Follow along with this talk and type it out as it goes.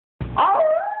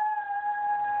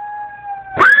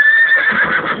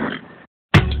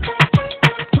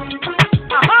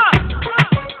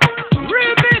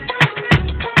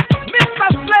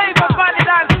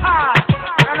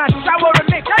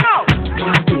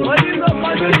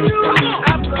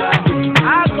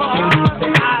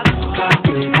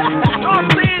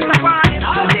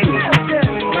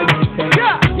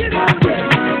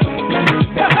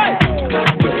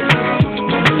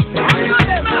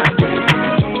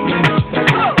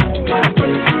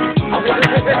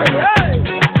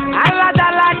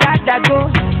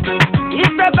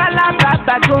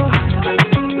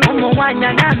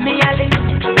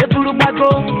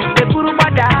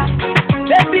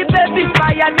Baby, baby,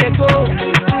 fire they go.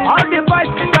 All the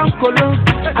boys sit on colo,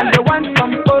 and they want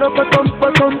some poro tom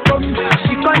tom tom.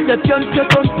 She got the pion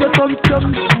tom tom tom.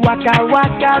 Waka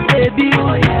waka baby,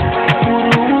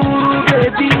 uru uru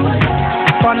baby,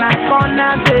 corner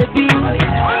corner baby.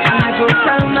 And I go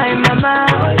tell my mama,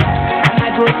 and I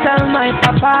go tell my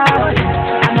papa,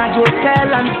 and I go tell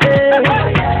and say,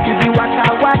 you be waka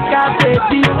waka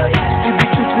baby, you be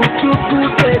chuku chuku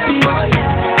baby,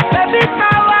 baby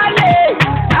kawale,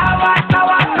 kawa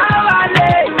kawa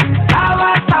kawale,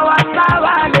 kawa kawa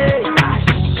kawale.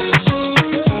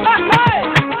 Hey,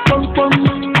 pom pom,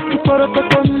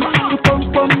 iporokotom, ipom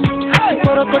pom,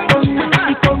 iporokotom,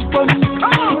 ipom pom,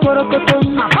 iporokotom,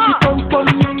 ipom pom,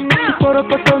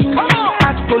 iporokotom.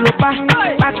 Akolopa,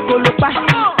 akolopa,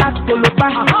 akolopa,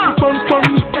 ipom pom.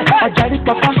 Ajari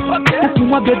papa,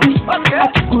 ukuma baby,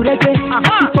 akukurege,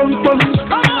 ipom pom.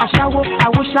 Ashawo,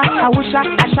 awusha, awusha,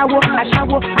 ashawo,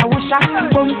 ashawo, awusha,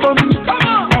 pom pom.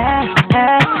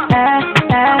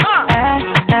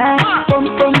 Pom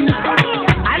pom.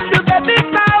 And the baby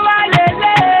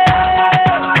kawalele,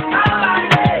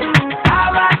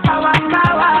 kawa kawa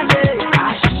kawale.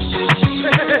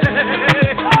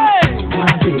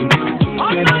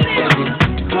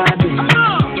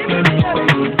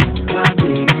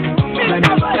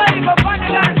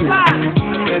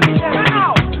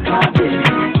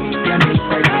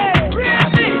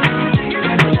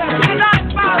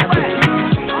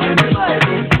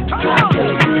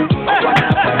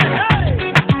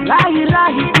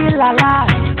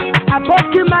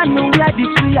 Man, we are the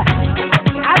free.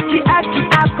 Aki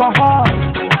alcohol.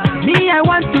 Me, I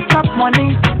want to chop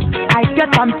money. I get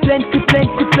some plenty.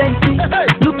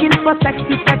 Looking for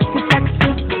sexy.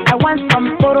 I want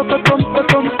some poro tom.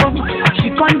 She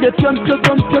con the pion.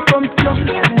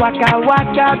 Waka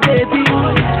waka baby,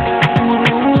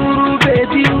 uru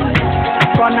baby,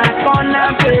 corner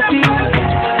baby.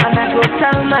 And I go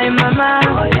tell my mama,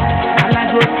 and I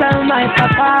go tell my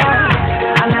papa,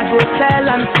 and I go tell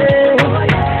and say,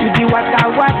 you be waka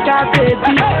waka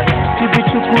baby, you be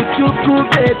chuku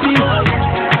baby,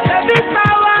 baby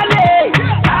kawale,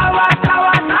 kawa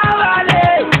kawale,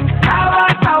 kawa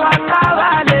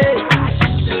kawale.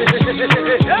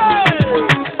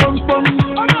 Pom pom,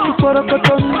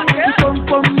 iporokotom, pom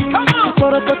pom,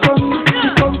 iporokotom,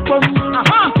 pom pom,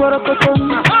 iporokotom,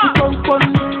 pom pom,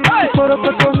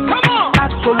 iporokotom.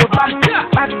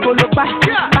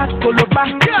 Akolopa,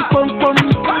 pom pom.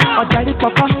 Ajari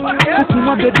papa,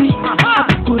 ukuma baby,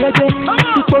 akukurege,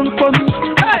 pom pom.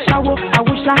 Ashawo,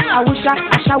 awusha,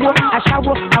 ashawo,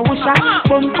 awusha,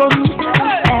 pom pom.